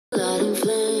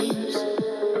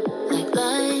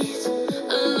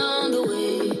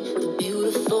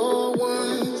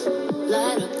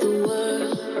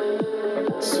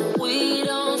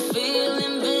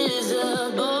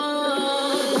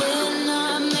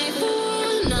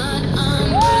not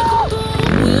unbreakable.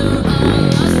 We're all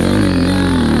lost in the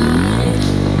night.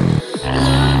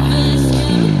 Love is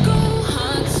chemical,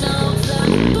 hearts are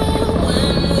flammable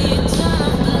when we turn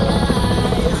off the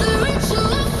light. The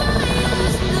ritual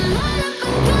fires, the light up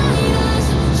and guide us,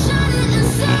 shining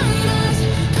inside us,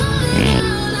 calling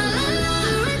out our love.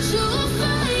 The ritual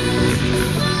fires, the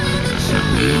fire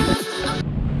that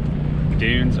triumphs.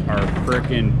 Dunes are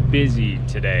frickin' busy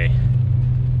today.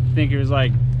 I think it was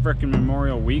like frickin'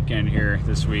 Memorial Weekend here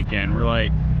this weekend. We're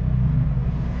like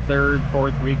third,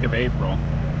 fourth week of April.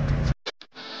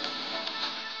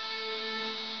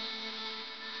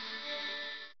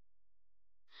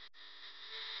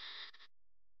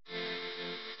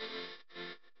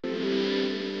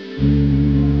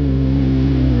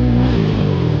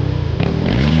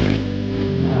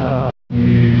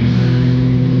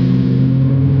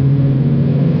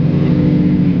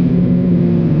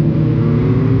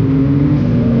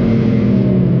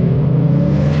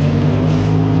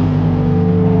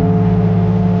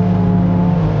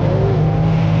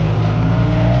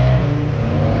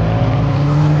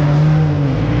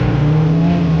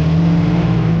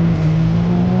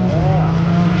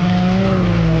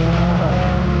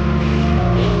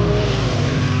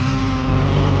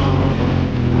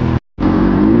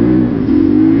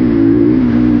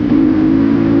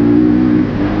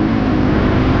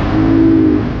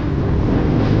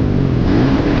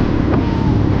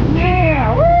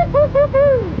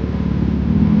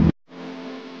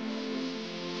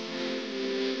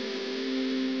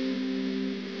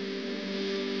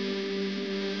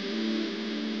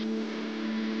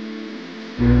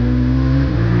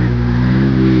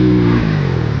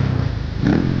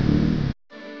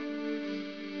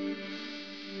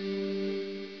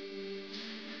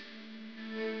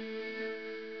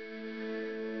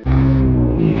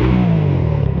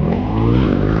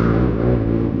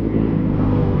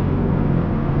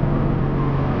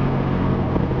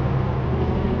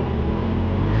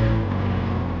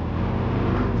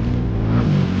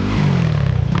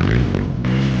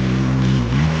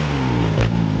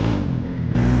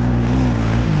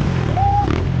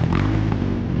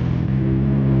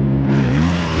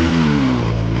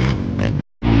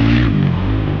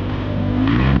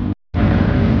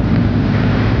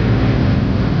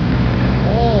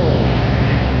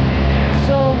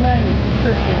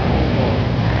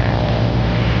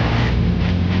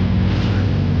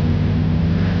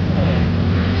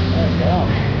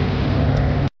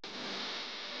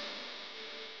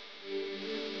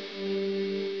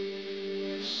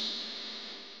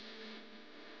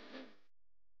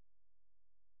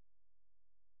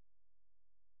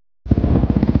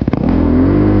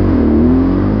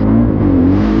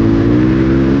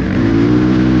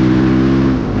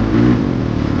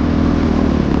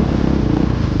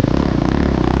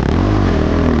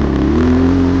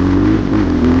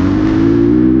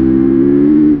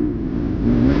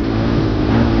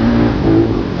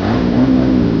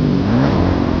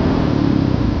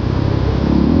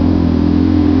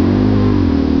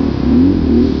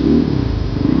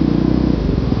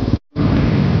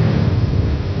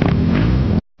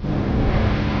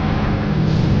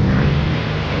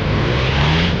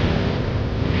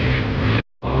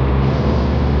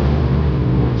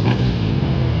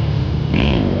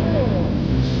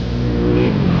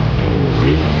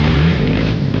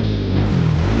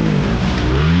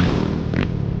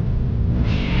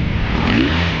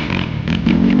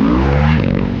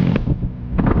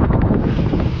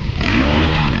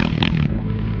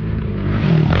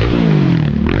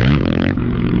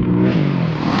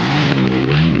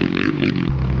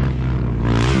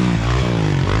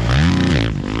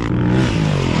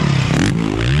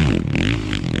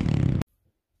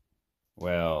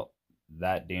 Well,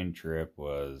 that dune trip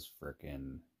was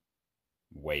freaking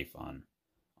way fun.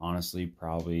 Honestly,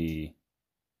 probably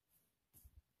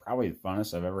the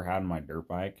funnest I've ever had on my dirt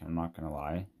bike. I'm not gonna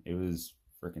lie, it was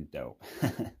freaking dope.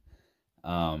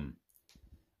 um,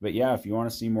 but yeah, if you want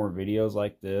to see more videos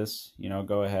like this,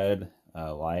 go ahead,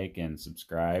 like and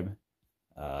subscribe.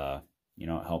 It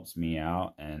helps me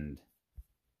out and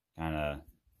kind of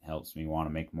helps me want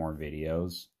to make more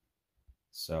videos.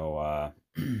 So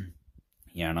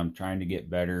yeah, and I'm trying to get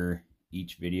better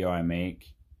each video I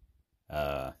make.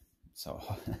 So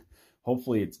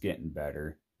hopefully it's getting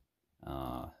better.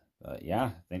 But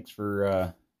yeah, thanks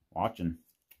for watching.